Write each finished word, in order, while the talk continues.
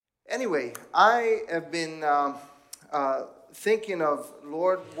Anyway, I have been thinking of,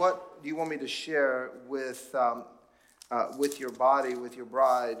 Lord, what do you want me to share with your body, with your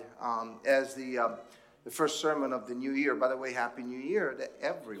bride, as the first sermon of the new year. By the way, Happy New Year to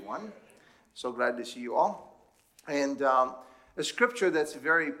everyone. So glad to see you all. And a scripture that's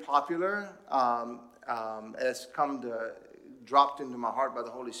very popular has dropped into my heart by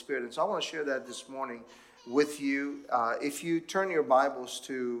the Holy Spirit. And so I want to share that this morning with you. If you turn your Bibles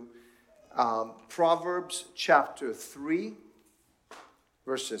to Proverbs chapter 3,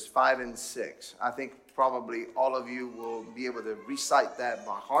 verses 5 and 6. I think probably all of you will be able to recite that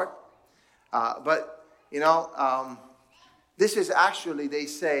by heart. This is actually, they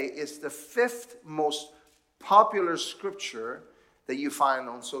say, it's the fifth most popular scripture that you find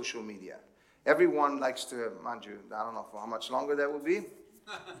on social media. Everyone likes to, mind you, I don't know for how much longer that will be.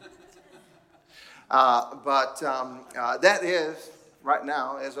 That is, right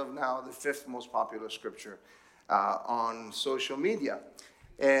now, as of now, the fifth most popular scripture on social media.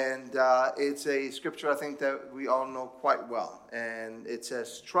 And it's a scripture I think that we all know quite well. And it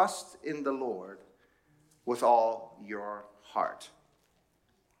says, trust in the Lord with all your heart.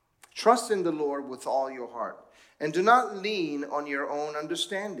 Trust in the Lord with all your heart. And do not lean on your own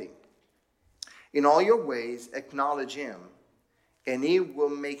understanding. In all your ways, acknowledge him, and he will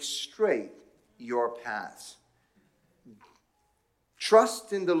make straight your paths.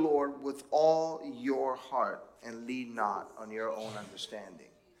 Trust in the Lord with all your heart, and lean not on your own understanding.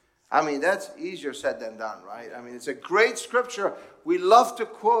 I mean, that's easier said than done, right? I mean, it's a great scripture. We love to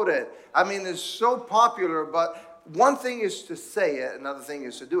quote it. I mean, it's so popular, but one thing is to say it, another thing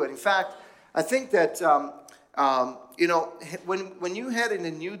is to do it. In fact, I think that, when you head in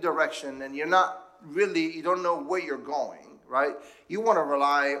a new direction and you don't know where you're going, right? You want to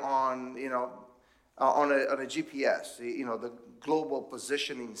rely on, on a GPS, the global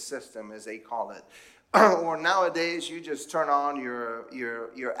positioning system, as they call it. Or nowadays, you just turn on your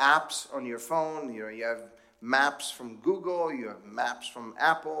apps on your phone. You have maps from Google, you have maps from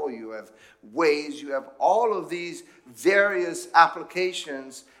Apple, you have Waze, you have all of these various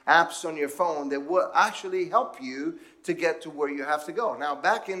applications, apps on your phone that will actually help you to get to where you have to go. Now,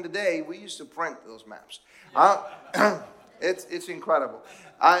 back in the day, we used to print those maps. It's incredible.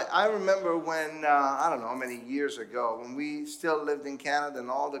 I remember when, I don't know how many years ago, when we still lived in Canada and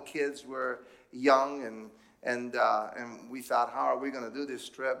all the kids were young and we thought, how are we going to do this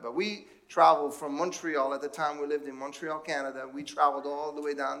trip? But we traveled from Montreal. At the time, we lived in Montreal, Canada. We traveled all the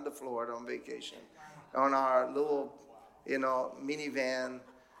way down to Florida on vacation on our little, minivan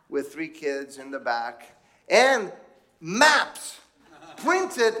with 3 kids in the back. And maps,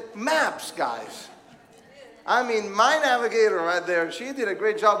 printed maps, guys. I mean, my navigator right there, she did a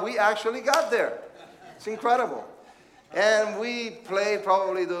great job. We actually got there. It's incredible. And we played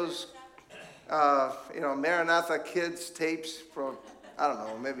probably those, Maranatha Kids tapes for, I don't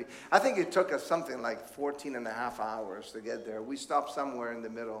know, maybe. I think it took us something like 14 and a half hours to get there. We stopped somewhere in the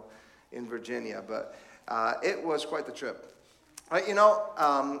middle in Virginia, but it was quite the trip. Right,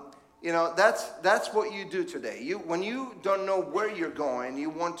 that's what you do today. When you don't know where you're going,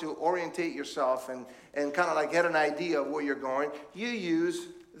 you want to orientate yourself and kind of like get an idea of where you're going, you use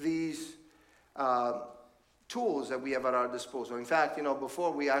these tools that we have at our disposal. In fact,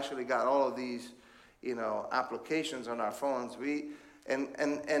 before we actually got all of these, applications on our phones, and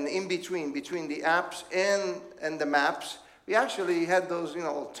in between the apps and the maps, we actually had those,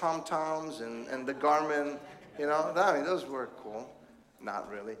 TomToms and the Garmin, those were cool. Not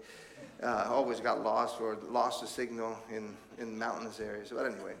really. Always got lost or lost a signal in mountainous areas. But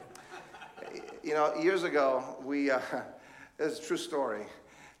anyway, years ago, this is a true story.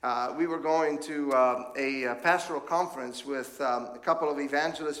 We were going to a pastoral conference with a couple of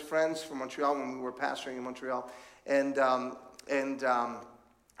evangelist friends from Montreal when we were pastoring in Montreal, and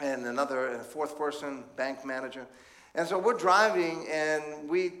another fourth person, bank manager. And so we're driving, and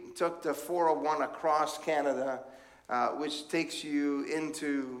we took the 401 across Canada, which takes you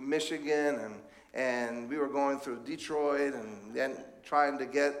into Michigan, and we were going through Detroit and then trying to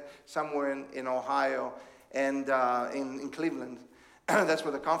get somewhere in Ohio and in Cleveland. That's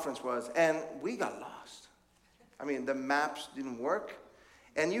where the conference was. And we got lost. I mean, the maps didn't work.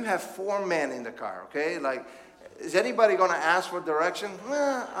 And you have 4 men in the car, okay? Like, is anybody going to ask for direction?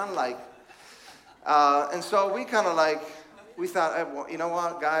 Unlike. And so we kind of we thought, well, you know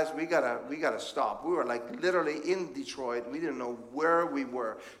what, guys, we gotta stop. We were like literally in Detroit. We didn't know where we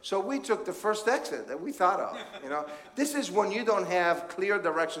were. So we took the first exit that we thought of. This is when you don't have clear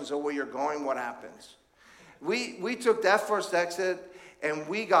directions of where you're going, what happens. We took that first exit, and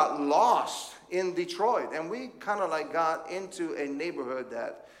we got lost in Detroit. And we kind of got into a neighborhood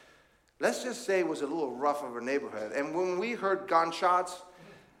that let's just say it was a little rough of a neighborhood. And when we heard gunshots,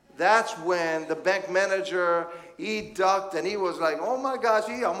 that's when the bank manager, he ducked and he was like, oh my gosh,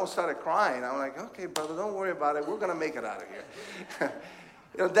 he almost started crying. I'm like, okay, brother, don't worry about it. We're going to make it out of here.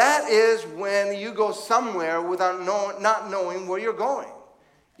 That is when you go somewhere without not knowing where you're going.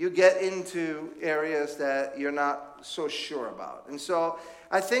 You get into areas that you're not so sure about. And so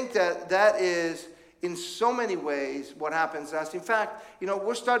I think that is in so many ways what happens to us. In fact,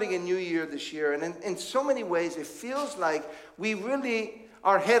 we're starting a new year this year, and in so many ways it feels like we really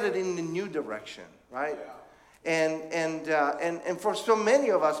are headed in the new direction, right? Yeah. And for so many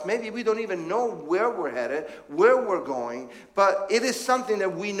of us, maybe we don't even know where we're headed, where we're going, but it is something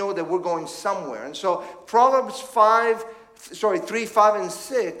that we know that we're going somewhere. And so Proverbs 3, 5, and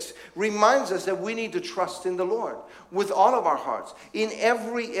 6 reminds us that we need to trust in the Lord with all of our hearts, in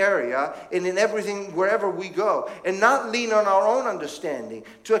every area and in everything, wherever we go, and not lean on our own understanding,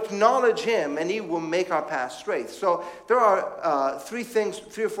 to acknowledge Him, and He will make our path straight. So there are three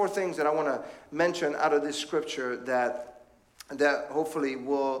or four things that I want to mention out of this scripture that hopefully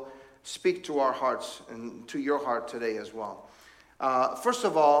will speak to our hearts and to your heart today as well. First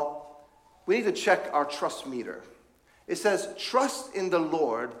of all, we need to check our trust meter. It says, trust in the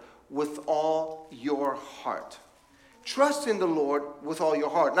Lord with all your heart. Trust in the Lord with all your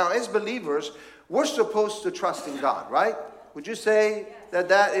heart. Now, as believers, we're supposed to trust in God, right? Would you say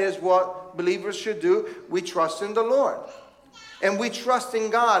that is what believers should do? We trust in the Lord. And we trust in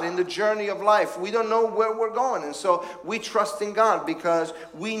God in the journey of life. We don't know where we're going. And so we trust in God because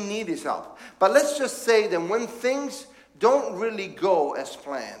we need His help. But let's just say that when things don't really go as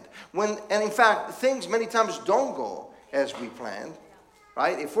planned, and in fact, things many times don't go as we planned,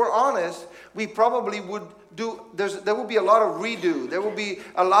 right? If we're honest, we probably would there will be a lot of redo. There will be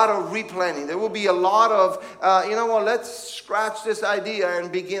a lot of replanning. There will be a lot of, let's scratch this idea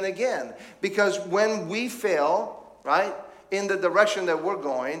and begin again. Because when we fail, right, in the direction that we're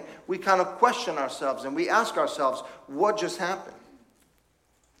going, we kind of question ourselves and we ask ourselves, what just happened?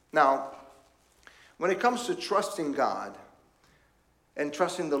 Now, when it comes to trusting God and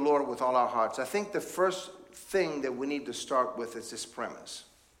trusting the Lord with all our hearts, I think the first thing that we need to start with is this premise.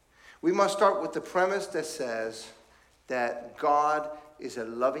 We must start with the premise that says that God is a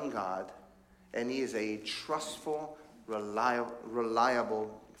loving God and He is a trustful,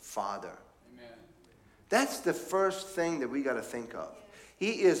 reliable Father. Amen. That's the first thing that we got to think of.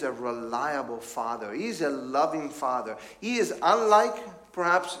 He is a reliable Father. He's a loving Father. He is unlike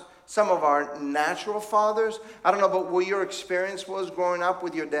perhaps some of our natural fathers. I don't know about what your experience was growing up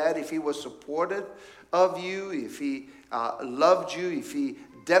with your dad, if he was supportive of you, if he loved you, if he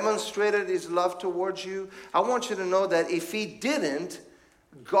demonstrated His love towards you. I want you to know that if He didn't,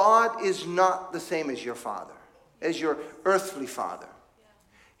 God is not the same as your father, as your earthly father.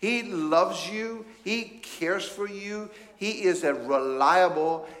 He loves you. He cares for you. He is a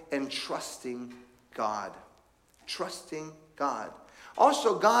reliable and trusting God. Trusting God.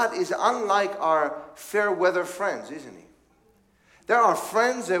 Also, God is unlike our fair weather friends, isn't He? There are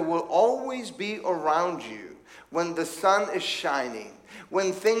friends that will always be around you when the sun is shining,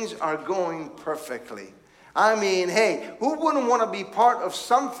 when things are going perfectly. I mean, hey, who wouldn't want to be part of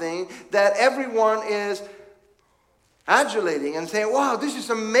something that everyone is adulating and saying, wow, this is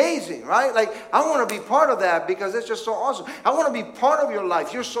amazing, right? Like, I want to be part of that because it's just so awesome. I want to be part of your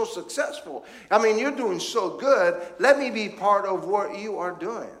life. You're so successful. I mean, you're doing so good. Let me be part of what you are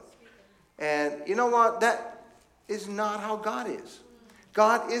doing. And you know what? That is not how God is.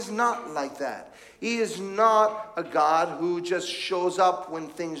 God is not like that. He is not a God who just shows up when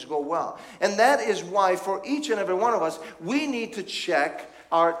things go well. And that is why for each and every one of us, we need to check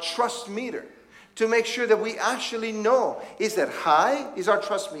our trust meter to make sure that we actually know, is it high? Is our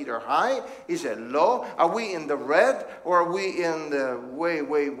trust meter high? Is it low? Are we in the red or are we in the way,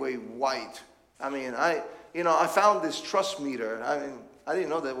 way, way white? I mean, I found this trust meter. I didn't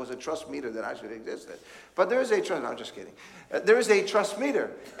know there was a trust meter that actually existed. But there is a trust, no, I'm just kidding. There is a trust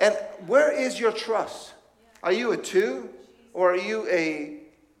meter. And where is your trust? Are you a 2 or are you a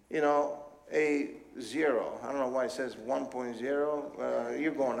 0? I don't know why it says 1.0.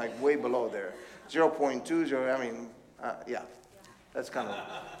 You're going like way below there. 0.2, yeah. That's kind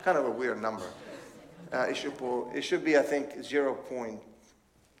of a weird number. It should be, I think, 0.10.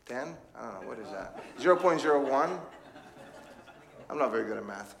 I don't know, what is that? 0.01. I'm not very good at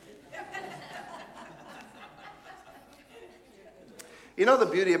math. You know the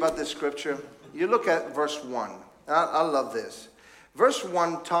beauty about this scripture? You look at verse 1. I love this. Verse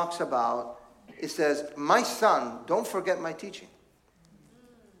 1 talks about, it says, my son, don't forget my teaching.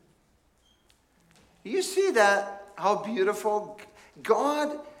 You see that? How beautiful.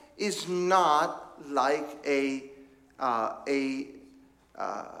 God is not like a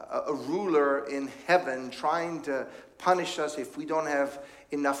ruler in heaven trying to punish us if we don't have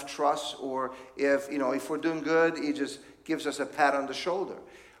enough trust, or if we're doing good, he just gives us a pat on the shoulder.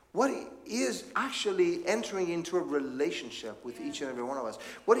 What he is actually entering into a relationship with each and every one of us.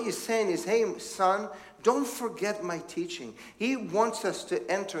 What he is saying is, hey, son, don't forget my teaching. He wants us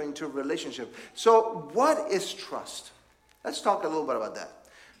to enter into a relationship. So what is trust? Let's talk a little bit about that.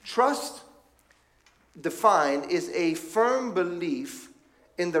 Trust, defined, is a firm belief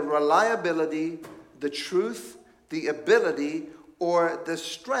in the reliability, the truth, the ability, or the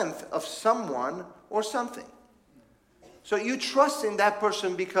strength of someone or something. So you trust in that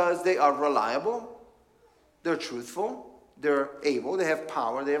person because they are reliable, they're truthful, they're able, they have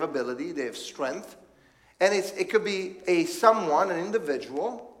power, they have ability, they have strength. And it could be an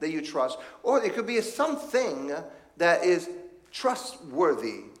individual that you trust, or it could be something that is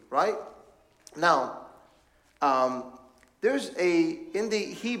trustworthy, right? Now, in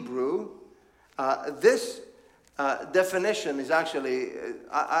the Hebrew, this definition is actually,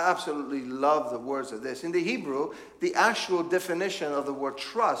 I absolutely love the words of this. In the Hebrew, the actual definition of the word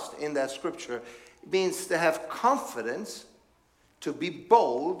trust in that scripture means to have confidence, to be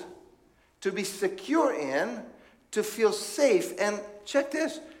bold, to be secure in, to feel safe, and check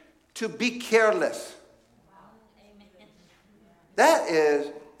this, to be careless.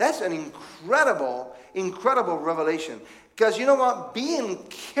 That's an incredible revelation. Because you know what? Being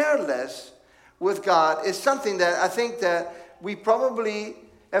careless with God is something that I think that we probably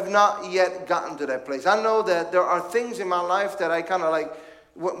have not yet gotten to that place. I know that there are things in my life that I kind of like,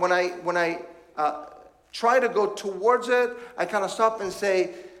 when I try to go towards it, I kind of stop and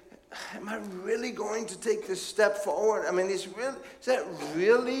say, am I really going to take this step forward? I mean, is that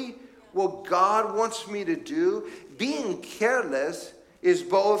really what God wants me to do? Being careless is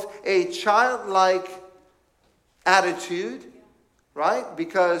both a childlike attitude, right?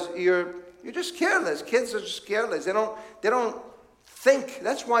 Because you're just careless. Kids are just careless. They don't think.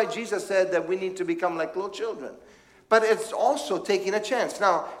 That's why Jesus said that we need to become like little children. But it's also taking a chance.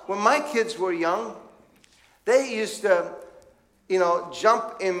 Now, when my kids were young, they used to,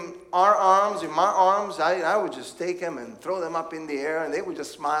 jump in our arms, in my arms. I would just take them and throw them up in the air, and they would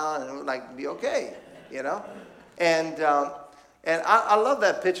just smile and it would like be okay, And I love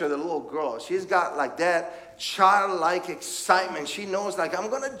that picture of the little girl. She's got like that childlike excitement. She knows, like, I'm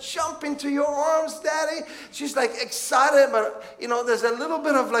going to jump into your arms, Daddy. She's like excited, but, there's a little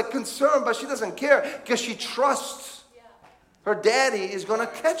bit of like concern, but she doesn't care because she trusts her daddy is going to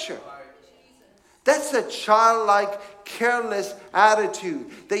catch her. That's a childlike, careless attitude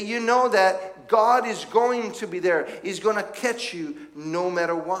that you know that God is going to be there. He's going to catch you no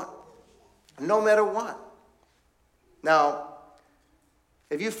matter what. No matter what. Now,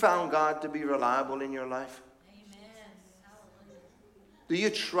 have you found God to be reliable in your life? Amen. Do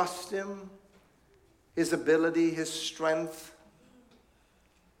you trust Him? His ability, His strength?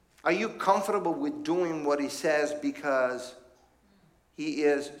 Are you comfortable with doing what He says because He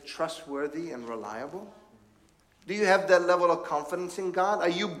is trustworthy and reliable? Do you have that level of confidence in God? Are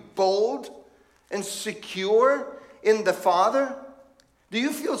you bold and secure in the Father? Do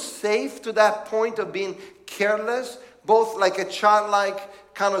you feel safe to that point of being careless, both like a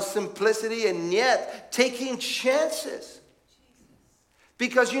childlike kind of simplicity and yet taking chances?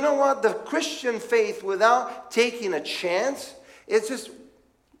 Because you know what? The Christian faith without taking a chance, it just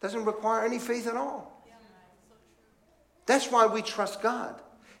doesn't require any faith at all. That's why we trust God.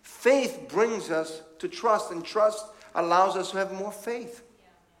 Faith brings us to trust, and trust allows us to have more faith.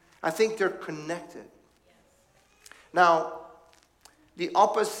 I think they're connected. Now, the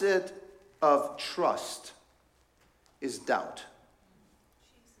opposite of trust is doubt.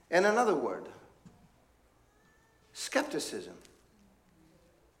 And another word, skepticism.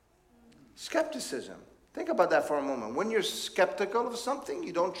 Skepticism. Think about that for a moment. When you're skeptical of something,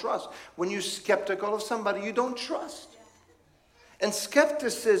 you don't trust. When you're skeptical of somebody, you don't trust. And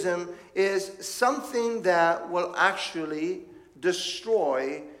skepticism is something that will actually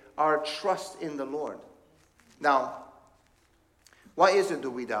destroy our trust in the Lord. Now, why is it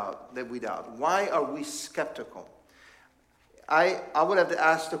that we doubt? Why are we skeptical? I would have to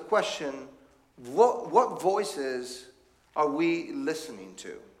ask the question, what voices are we listening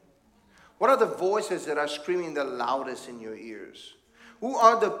to? What are the voices that are screaming the loudest in your ears? Who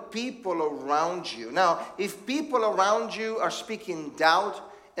are the people around you? Now, if people around you are speaking doubt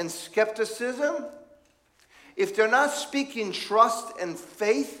and skepticism, if they're not speaking trust and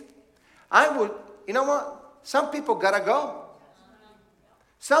faith, you know what? Some people gotta go.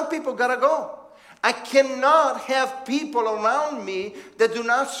 Some people gotta go. I cannot have people around me that do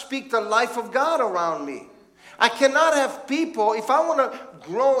not speak the life of God around me. I cannot have people, if I want to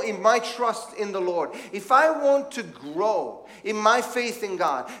grow in my trust in the Lord, if I want to grow in my faith in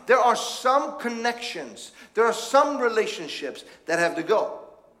God, there are some connections, there are some relationships that have to go.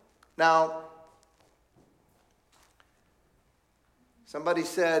 Now, somebody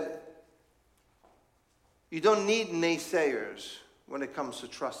said, you don't need naysayers when it comes to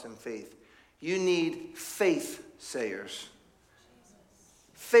trust and faith. You need faith sayers.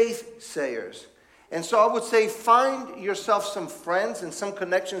 Faith sayers. And so I would say find yourself some friends and some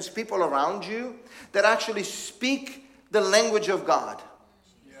connections, people around you that actually speak the language of God.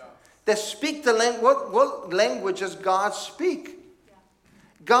 Yeah. That speak the language. What language does God speak? Yeah.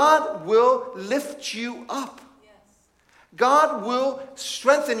 God will lift you up. God will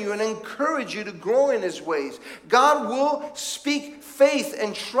strengthen you and encourage you to grow in His ways. God will speak faith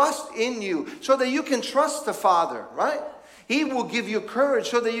and trust in you so that you can trust the Father, right? He will give you courage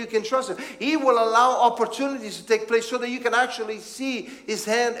so that you can trust Him. He will allow opportunities to take place so that you can actually see His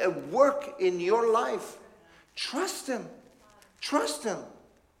hand at work in your life. Trust Him. Trust Him.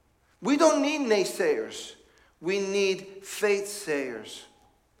 We don't need naysayers. We need faith sayers.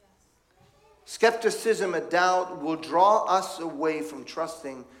 Skepticism and doubt will draw us away from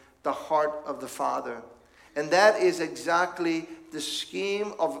trusting the heart of the Father. And that is exactly the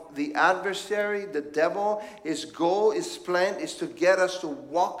scheme of the adversary, the devil. His goal, his plan is to get us to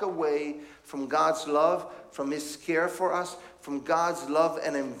walk away from God's love, from His care for us, from God's love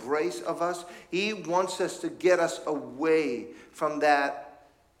and embrace of us. He wants us to get us away from that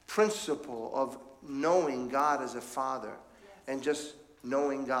principle of knowing God as a Father and just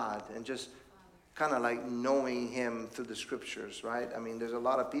knowing God and just kind of like knowing Him through the Scriptures, right? I mean, there's a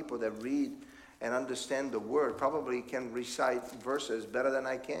lot of people that read and understand the Word, probably can recite verses better than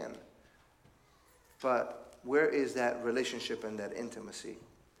I can. But where is that relationship and that intimacy?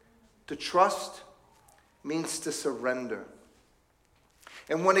 To trust means to surrender.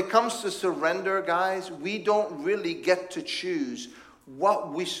 And when it comes to surrender, guys, we don't really get to choose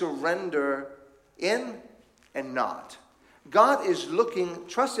what we surrender in and not. God is looking,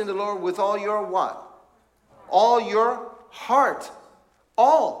 trust in the Lord with all your what? All your heart.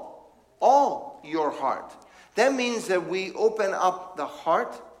 All your heart. That means that we open up the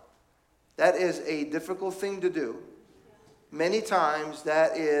heart. That is a difficult thing to do. Many times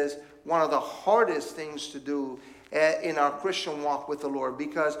that is one of the hardest things to do in our Christian walk with the Lord,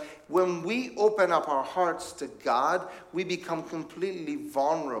 because when we open up our hearts to God, we become completely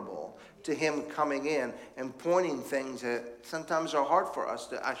vulnerable to Him coming in and pointing things that sometimes are hard for us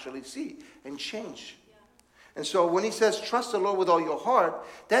to actually see and change. And so when He says trust the Lord with all your heart,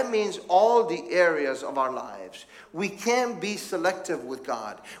 that means all the areas of our lives. We can't be selective with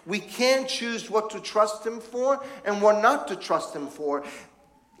God. We can't choose what to trust Him for and what not to trust Him for.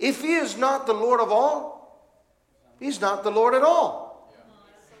 If He is not the Lord of all, He's not the Lord at all.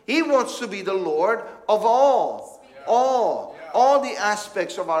 He wants to be the Lord of all. All the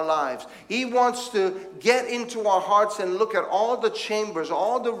aspects of our lives. He wants to get into our hearts and look at all the chambers,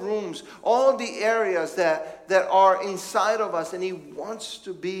 all the rooms, all the areas that are inside of us. And He wants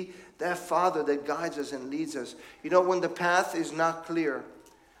to be that Father that guides us and leads us. You know, when the path is not clear,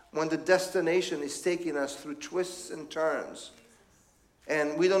 when the destination is taking us through twists and turns,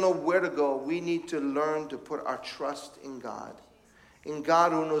 and we don't know where to go, we need to learn to put our trust in God. In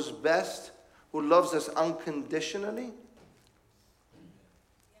God who knows best, who loves us unconditionally,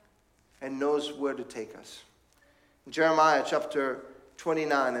 and knows where to take us. In Jeremiah chapter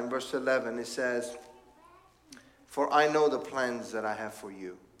 29 and verse 11, it says, "For I know the plans that I have for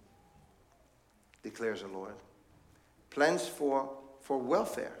you, declares the Lord. Plans for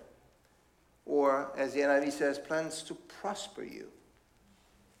welfare." Or, as the NIV says, plans to prosper you.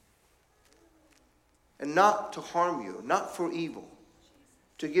 And not to harm you, not for evil,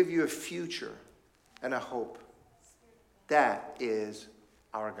 to give you a future and a hope. That is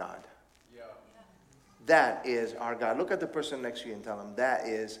our God. That is our God. Look at the person next to you and tell them, that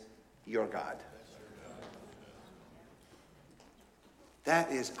is your God.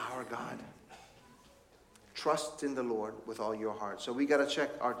 That is our God. Trust in the Lord with all your heart. So we got to check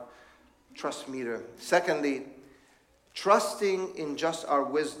our trust meter. Secondly, trusting in just our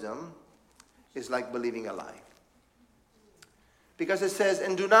wisdom is like believing a lie. Because it says,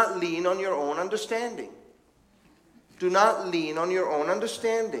 and do not lean on your own understanding. Do not lean on your own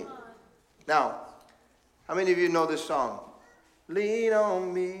understanding. Now, how many of you know this song? Lean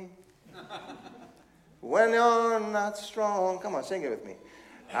on me when you're not strong. Come on, sing it with me.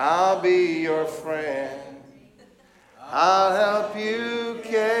 I'll be your friend. I'll help you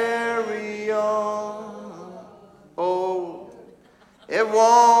carry on. Oh, it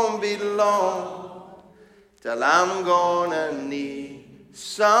won't be long till I'm gonna need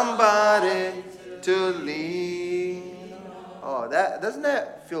somebody to lean. Oh, doesn't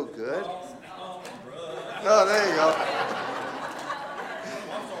that feel good? Oh, there you go.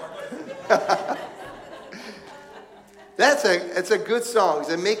 It's a good song. It's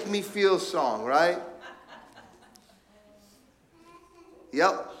a make me feel song, right?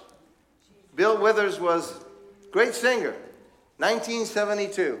 Yep. Bill Withers was a great singer.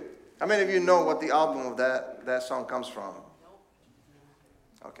 1972. How many of you know what the album of that song comes from?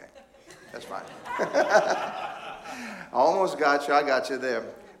 Okay, that's fine. I almost got you. I got you there.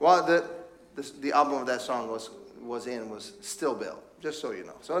 Well, the album of that song was Still Bill, just so you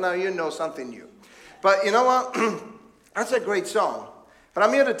know. So now you know something new. But you know what? That's a great song. But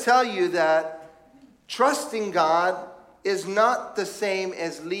I'm here to tell you that trusting God is not the same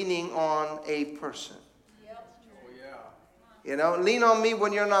as leaning on a person. You know, lean on me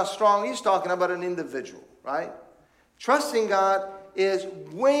when you're not strong. He's talking about an individual, right? Trusting God is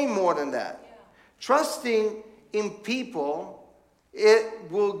way more than that. Trusting in people,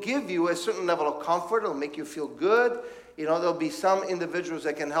 it will give you a certain level of comfort. It'll make you feel good. You know, there'll be some individuals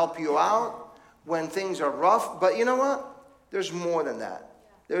that can help you out when things are rough. But you know what? There's more than that.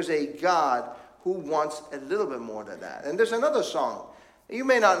 There's a God who wants a little bit more than that. And there's another song. You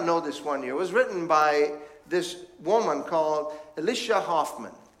may not know this one here. It was written by this woman called Alicia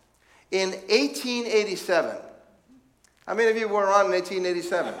Hoffman in 1887. How many of you were around in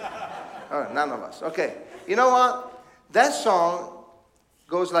 1887? Oh, none of us. Okay. You know what? That song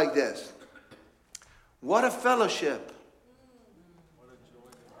goes like this. What a fellowship.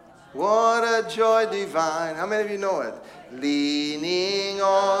 What a joy divine. How many of you know it? Leaning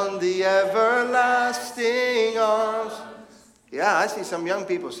on the everlasting arms. Yeah, I see some young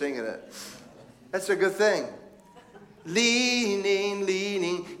people singing it. That's a good thing. Leaning,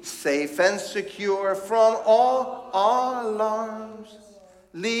 leaning, safe and secure from all alarms.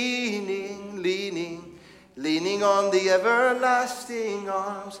 Leaning, leaning, leaning on the everlasting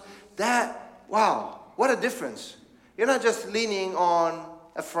arms. Wow, what a difference. You're not just leaning on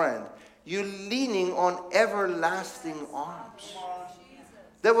a friend. You're leaning on everlasting arms.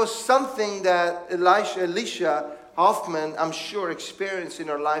 There was something that Alicia Hoffman, I'm sure, experienced in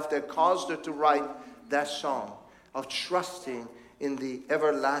her life that caused her to write that song of trusting in the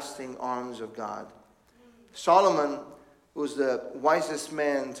everlasting arms of God. Solomon, who was the wisest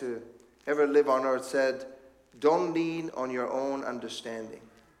man to ever live on earth, said, don't lean on your own understanding.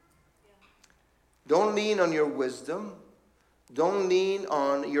 Don't lean on your wisdom. Don't lean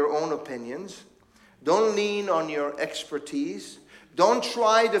on your own opinions. Don't lean on your expertise. Don't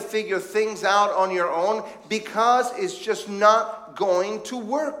try to figure things out on your own because it's just not going to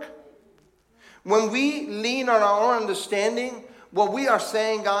work. When we lean on our own understanding, what we are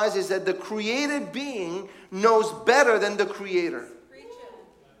saying, guys, is that the created being knows better than the creator.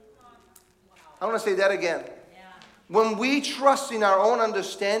 I want to say that again. When we trust in our own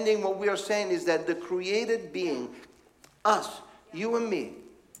understanding, what we are saying is that the created being, us, you and me,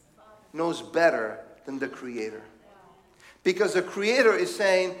 knows better than the creator. Because the creator is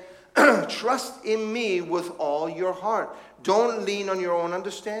saying, trust in me with all your heart. Don't lean on your own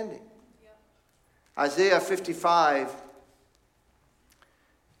understanding. Isaiah 55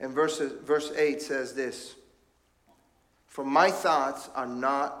 and verse 8 says this. For my thoughts are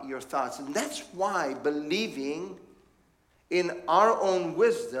not your thoughts. And that's why believing in our own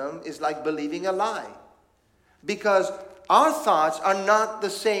wisdom is like believing a lie. Because our thoughts are not the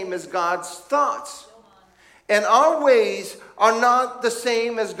same as God's thoughts. And our ways are not the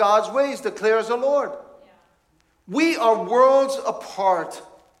same as God's ways, declares the Lord. We are worlds apart.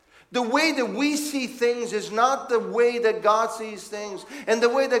 The way that we see things is not the way that God sees things. And the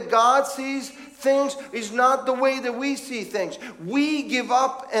way that God sees things is not the way that we see things. We give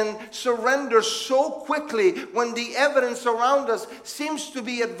up and surrender so quickly when the evidence around us seems to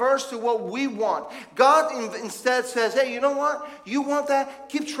be adverse to what we want. God instead says, hey, you know what? You want that?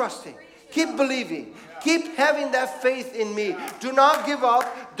 Keep trusting. Keep believing. Keep having that faith in me. Do not give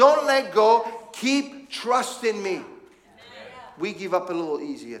up. Don't let go. Keep trusting me. We give up a little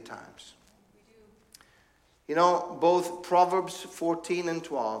easy at times. You know, both Proverbs 14 and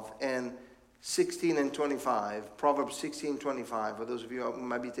 12 and 16 and 25, Proverbs 16, 25, for those of you who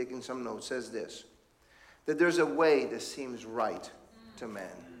might be taking some notes, says this, that there's a way that seems right to man.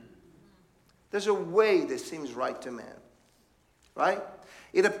 There's a way that seems right to man, right?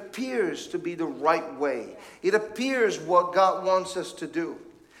 It appears to be the right way. It appears what God wants us to do.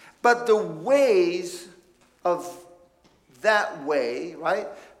 But the ways of that way, right?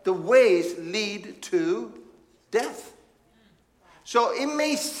 The ways lead to death. So it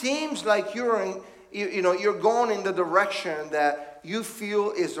may seem like you're going in the direction that you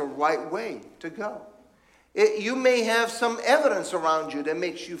feel is the right way to go. You may have some evidence around you that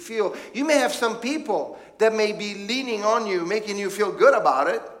makes you feel. You may have some people that may be leaning on you, making you feel good about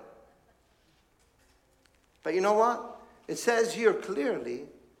it. But you know what? It says here clearly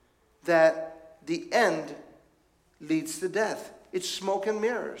that the end leads to death. It's smoke and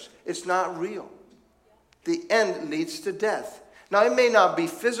mirrors. It's not real. The end leads to death. Now, it may not be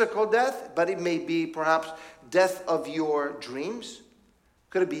physical death, but it may be perhaps death of your dreams.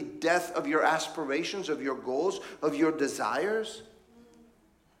 Could it be death of your aspirations, of your goals, of your desires?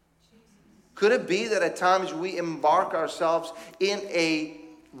 Could it be that at times we embark ourselves in a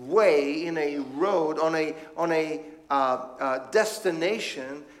way, in a road, on a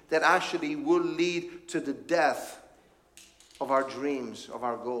destination that actually will lead to the death of our dreams, of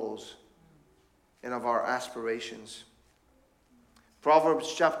our goals, and of our aspirations?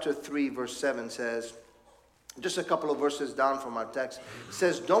 Proverbs chapter 3, verse 7 says, just a couple of verses down from our text, it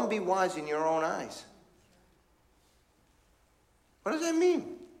says, don't be wise in your own eyes. What does that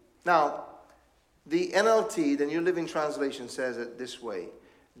mean? Now, the NLT, the New Living Translation, says it this way: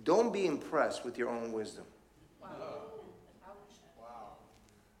 don't be impressed with your own wisdom. Wow.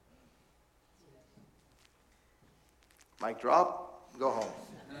 Mic drop, go home.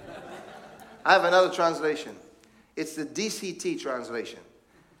 I have another translation. It's the DCT translation.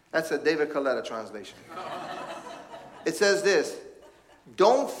 That's a David Coletta translation. It says this: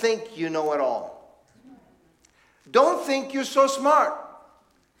 don't think you know it all. Don't think you're so smart,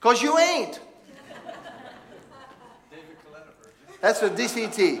 because you ain't. That's the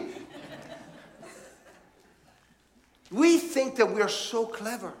DCT. We think that we're so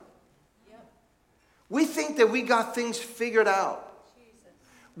clever. We think that we got things figured out.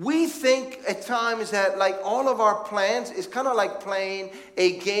 We think at times that like all of our plans is kind of like playing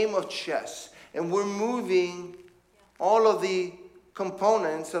a game of chess. And we're moving all of the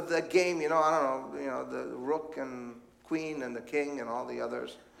components of that game, I don't know, the rook and queen and the king and all the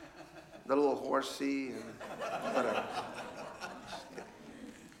others. The little horsey and whatever.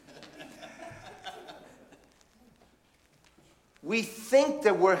 We think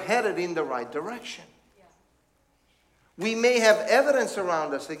that we're headed in the right direction. We may have evidence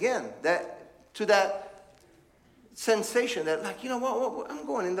around us again to that sensation that, like, you know what, I'm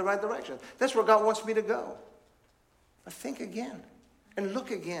going in the right direction. That's where God wants me to go. But think again and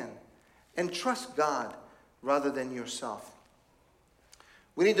look again and trust God rather than yourself.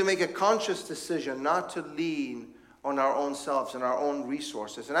 We need to make a conscious decision not to lean on our own selves and our own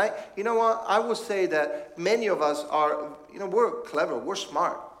resources. And I will say that many of us are, we're clever, we're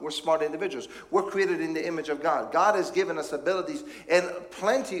smart individuals. We're created in the image of God. God has given us abilities and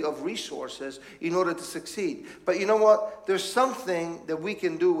plenty of resources in order to succeed. But you know what? There's something that we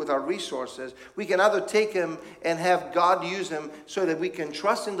can do with our resources. We can either take them and have God use them so that we can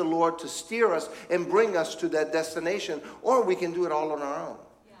trust in the Lord to steer us and bring us to that destination, or we can do it all on our own.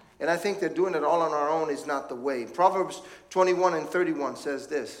 And I think that doing it all on our own is not the way. Proverbs 21:31 says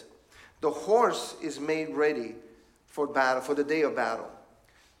this: the horse is made ready for battle, for the day of battle,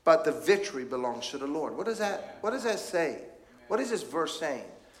 but the victory belongs to the Lord. What does that say? What is this verse saying?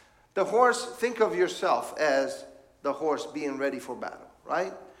 The horse, think of yourself as the horse being ready for battle,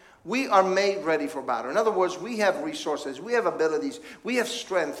 right? We are made ready for battle. In other words, we have resources, we have abilities, we have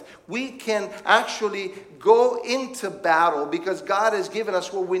strength. We can actually go into battle because God has given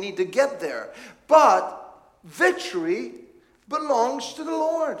us what we need to get there. But victory belongs to the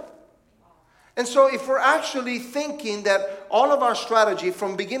Lord. And so if we're actually thinking that all of our strategy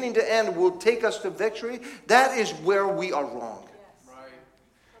from beginning to end will take us to victory, that is where we are wrong.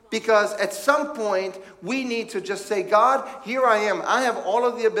 Because at some point, we need to just say, God, here I am. I have all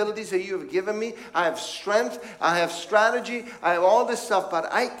of the abilities that you have given me. I have strength. I have strategy. I have all this stuff.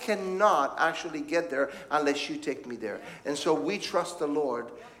 But I cannot actually get there unless you take me there. And so we trust the Lord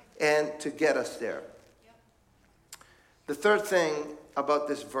and to get us there. The third thing about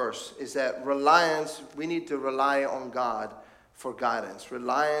this verse is that we need to rely on God for guidance.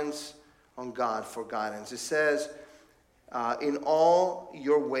 Reliance on God for guidance. It says, in all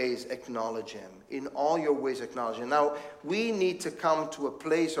your ways acknowledge him. In all your ways acknowledge him. Now, we need to come to a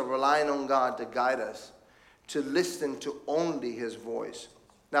place of relying on God to guide us, to listen to only his voice.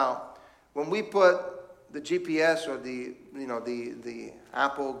 Now, when we put the GPS or the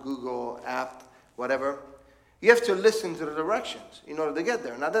Apple, Google app, whatever, you have to listen to the directions in order to get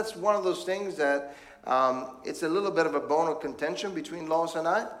there. Now, that's one of those things that it's a little bit of a bone of contention between Lois and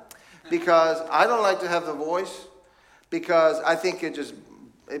I, because I don't like to have the voice. because I think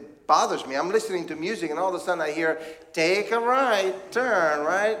it bothers me. I'm listening to music and all of a sudden I hear, take a right turn,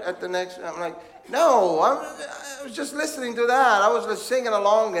 right at the next. I'm like, no, I was just listening to that. I was just singing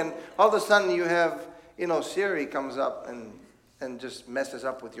along, and all of a sudden you have, Siri comes up and just messes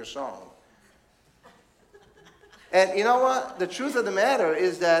up with your song. And you know what? The truth of the matter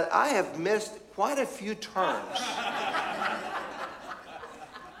is that I have missed quite a few turns.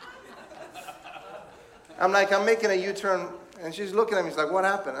 I'm making a U-turn, and she's looking at me. She's like, what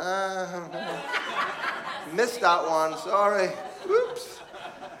happened? Missed that one, sorry. Oops.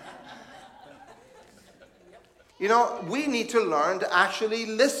 We need to learn to actually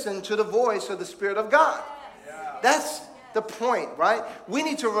listen to the voice of the Spirit of God. That's the point, right? We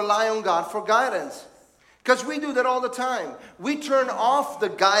need to rely on God for guidance. Because we do that all the time. We turn off the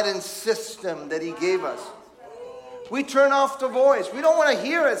guidance system that He gave us. We turn off the voice. We don't want to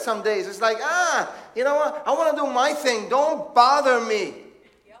hear it some days. It's like, you know what? I want to do my thing. Don't bother me.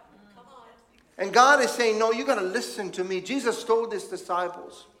 Yep. Come on. And God is saying, no, you got to listen to me. Jesus told His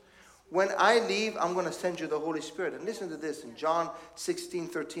disciples, when I leave, I'm going to send you the Holy Spirit. And listen to this. In John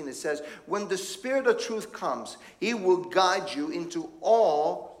 16:13, it says, when the Spirit of truth comes, He will guide you into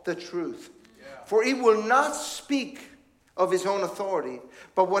all the truth. Yeah. For He will not speak of His own authority,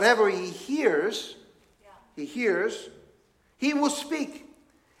 but whatever He hears, He will speak.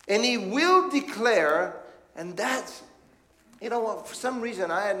 And He will declare, and that's, for some reason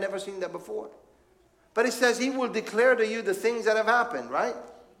I had never seen that before. But it says He will declare to you the things that have happened, right?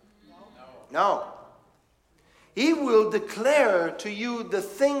 No. He will declare to you the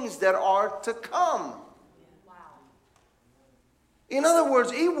things that are to come. Wow. In other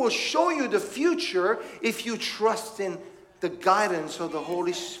words, He will show you the future if you trust in the guidance of the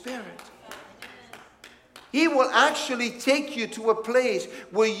Holy Spirit. He will actually take you to a place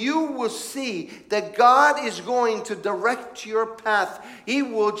where you will see that God is going to direct your path. He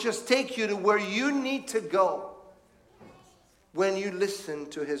will just take you to where you need to go when you listen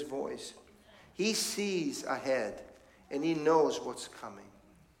to His voice. He sees ahead and He knows what's coming.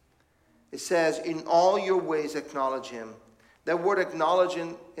 It says, in all your ways acknowledge Him. That word acknowledge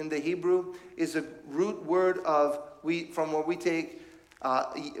in the Hebrew is a root word from where we take,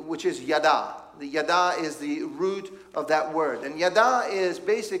 which is yada. The yada is the root of that word. And yada is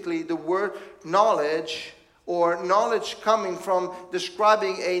basically the word knowledge, or knowledge coming from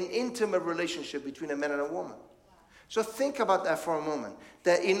describing an intimate relationship between a man and a woman. So think about that for a moment.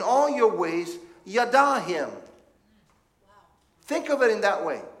 That in all your ways, yada Him. Think of it in that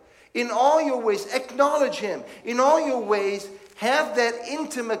way. In all your ways, acknowledge Him. In all your ways, have that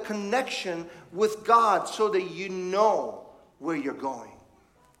intimate connection with God so that you know where you're going.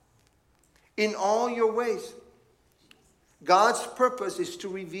 In all your ways. God's purpose is to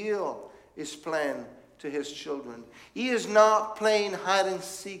reveal His plan to His children. He is not playing hide and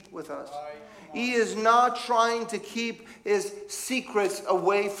seek with us. He is not trying to keep His secrets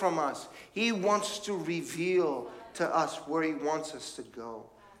away from us. He wants to reveal to us where He wants us to go.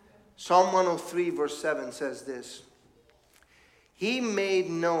 Psalm 103 verse 7 says this. He made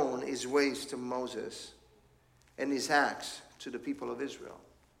known His ways to Moses and His acts to the people of Israel.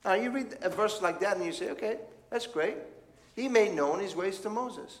 Now you read a verse like that and you say, okay, that's great. He made known His ways to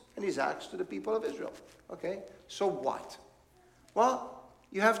Moses and His acts to the people of Israel. Okay, so what? Well,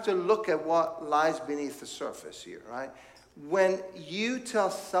 you have to look at what lies beneath the surface here, right? When you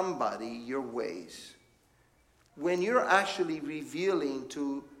tell somebody your ways, when you're actually revealing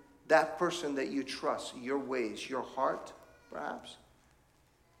to that person that you trust your ways, your heart, perhaps,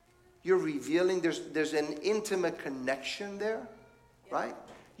 you're revealing, there's an intimate connection there, right?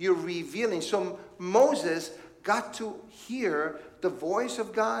 You're revealing. So Moses got to hear the voice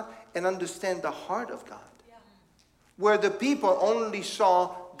of God and understand the heart of God. Yeah. Where the people only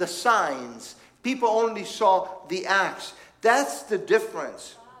saw the signs. People only saw the acts. That's the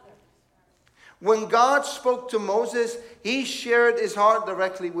difference. When God spoke to Moses, He shared His heart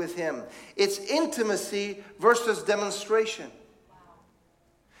directly with him. It's intimacy versus demonstration.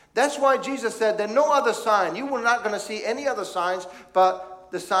 That's why Jesus said that no other sign, you were not going to see any other signs but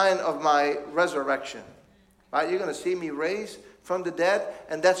the sign of my resurrection. Right? You're going to see me raised from the dead,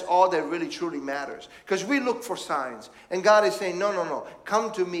 and that's all that really truly matters. Because we look for signs. And God is saying, no.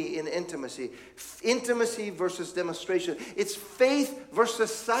 Come to me in intimacy. Intimacy versus demonstration. It's faith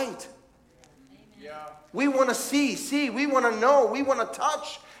versus sight. Yeah. We want to see. We want to know. We want to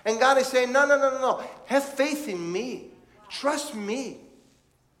touch. And God is saying, no. Have faith in me. Trust me.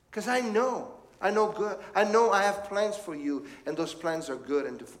 Because I know good. I know I have plans for you, and those plans are good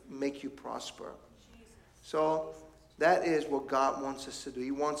and to make you prosper. So that is what God wants us to do.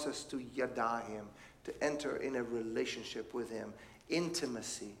 He wants us to yada Him, to enter in a relationship with him,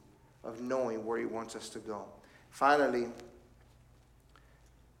 intimacy of knowing where he wants us to go. Finally,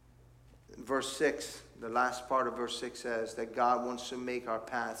 verse 6, the last part of verse 6 says that God wants to make our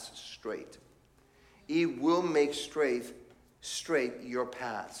paths straight. He will make straight your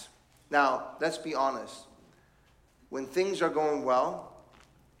paths. Now, let's be honest. When things are going well,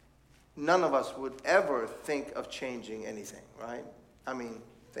 none of us would ever think of changing anything, right? I mean,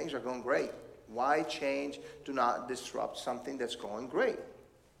 things are going great. Why change? Do not disrupt something that's going great.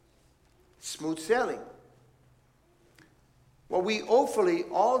 Smooth sailing. What we hopefully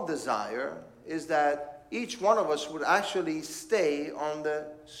all desire is that each one of us would actually stay on the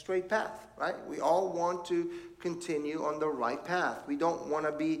straight path, right? We all want to continue on the right path. We don't want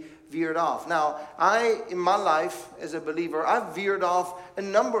to be veered off. Now, in my life as a believer, I've veered off a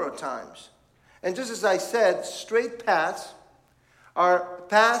number of times. And just as I said, straight paths are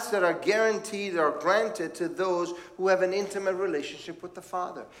paths that are guaranteed or granted to those who have an intimate relationship with the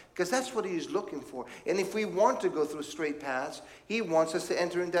Father. Because that's what he's looking for. And if we want to go through straight paths, he wants us to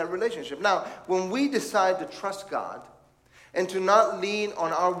enter into that relationship. Now, when we decide to trust God and to not lean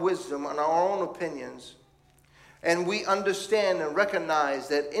on our wisdom, on our own opinions, and we understand and recognize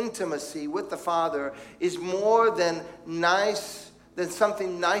that intimacy with the Father is more than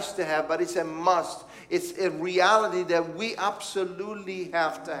something nice to have, but it's a must. It's a reality that we absolutely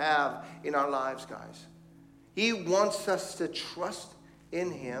have to have in our lives, guys. He wants us to trust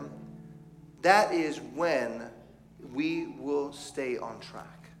in him. That is when we will stay on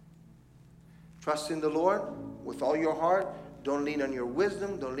track. Trust in the Lord with all your heart. Don't lean on your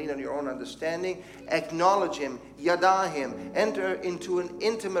wisdom. Don't lean on your own understanding. Acknowledge him. Yada him. Enter into an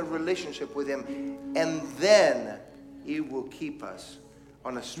intimate relationship with him. And then he will keep us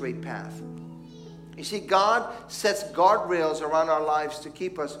on a straight path. You see, God sets guardrails around our lives to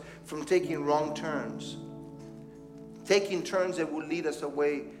keep us from taking wrong turns. Taking turns that will lead us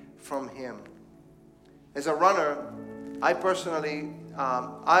away from him. As a runner, I personally,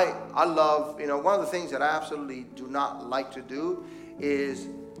 I love, one of the things that I absolutely do not like to do is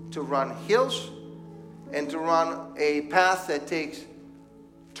to run hills and to run a path that takes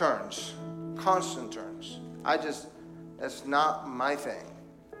turns, constant turns. That's not my thing.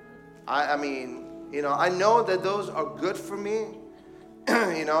 I mean, I know that those are good for me.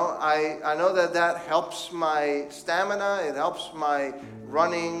 I know that helps my stamina. It helps my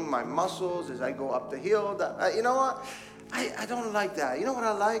running, my muscles as I go up the hill. You know what? I don't like that. You know what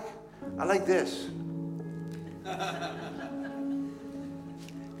I like? I like this.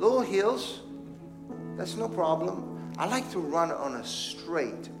 Little hills, that's no problem. I like to run on a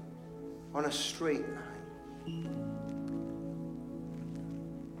straight line.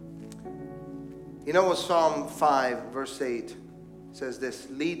 You know what Psalm 5 verse 8 says this,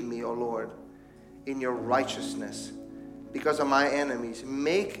 lead me, O Lord, in your righteousness because of my enemies.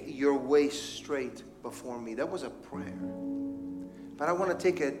 Make your way straight before me. That was a prayer. But I want to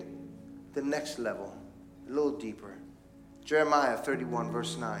take it the next level, a little deeper. Jeremiah 31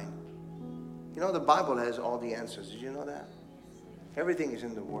 verse 9. The Bible has all the answers. Did you know that? Everything is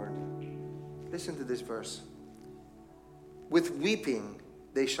in the Word. Listen to this verse. With weeping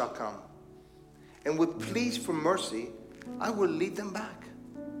they shall come, and with pleas for mercy, I will lead them back.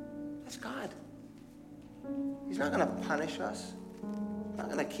 That's God. He's not going to punish us. He's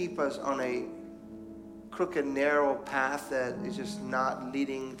not going to keep us on a crooked, narrow path that is just not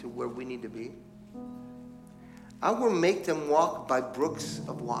leading to where we need to be. I will make them walk by brooks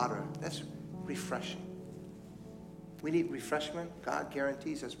of water. That's refreshing. We need refreshment. God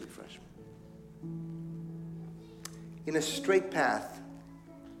guarantees us refreshment. In a straight path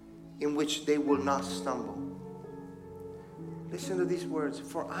in which they will not stumble. Listen to these words.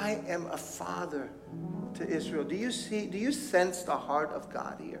 For I am a father to Israel. Do you sense the heart of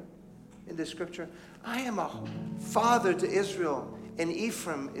God here in the scripture? I am a father to Israel, and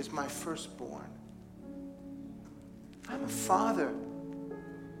Ephraim is my firstborn. I'm a father.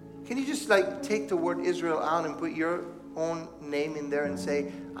 Can you just take the word Israel out and put your own name in there and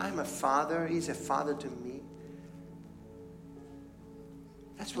say, I'm a father. He's a father to me.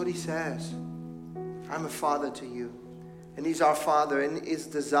 That's what he says. I'm a father to you. And he's our father. And his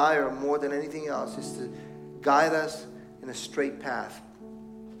desire more than anything else is to guide us in a straight path.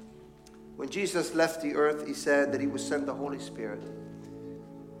 When Jesus left the earth, he said that he would send the Holy Spirit.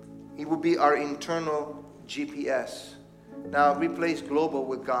 He will be our internal GPS. Now replace global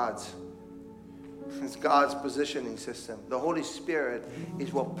with God's. It's God's positioning system. The Holy Spirit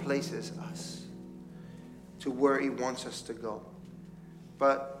is what places us to where he wants us to go.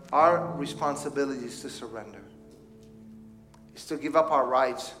 But our responsibility is to surrender. Is to give up our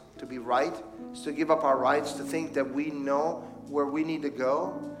rights to be right. It's to give up our rights, to think that we know where we need to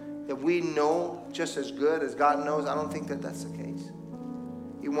go, that we know just as good as God knows. I don't think that that's the case.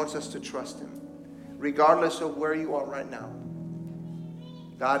 He wants us to trust Him. Regardless of where you are right now,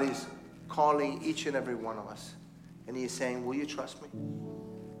 God is calling each and every one of us. And He is saying, will you trust me?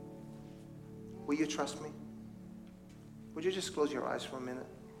 Will you trust me? Would you just close your eyes for a minute?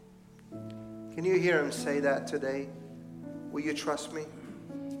 Can you hear Him say that today? Will you trust me?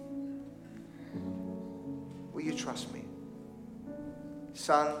 Will you trust me?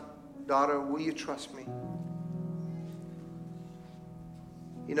 Son, daughter, will you trust me?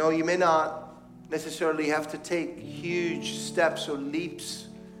 You know, you may not necessarily have to take huge steps or leaps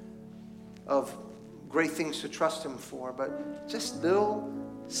of great things to trust Him for, but just little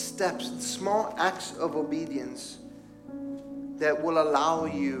steps, small acts of obedience that will allow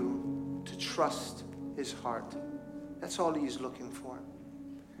you to trust His heart. That's all He's looking for.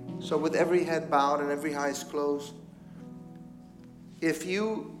 So with every head bowed and every eyes closed, if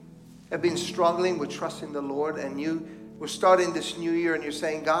you have been struggling with trusting the Lord and you were starting this new year and you're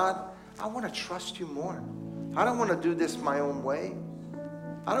saying, God, I want to trust you more. I don't want to do this my own way.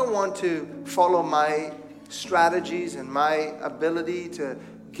 I don't want to follow my strategies and my ability to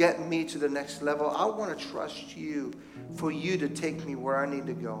get me to the next level. I want to trust you for you to take me where I need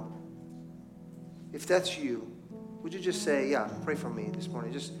to go. If that's you, would you just say, yeah, pray for me this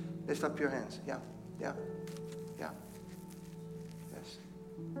morning. Just lift up your hands. Yeah. Yes.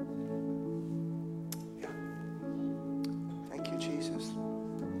 Yeah. Thank you, Jesus.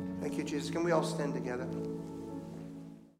 Thank you, Jesus. Can we all stand together?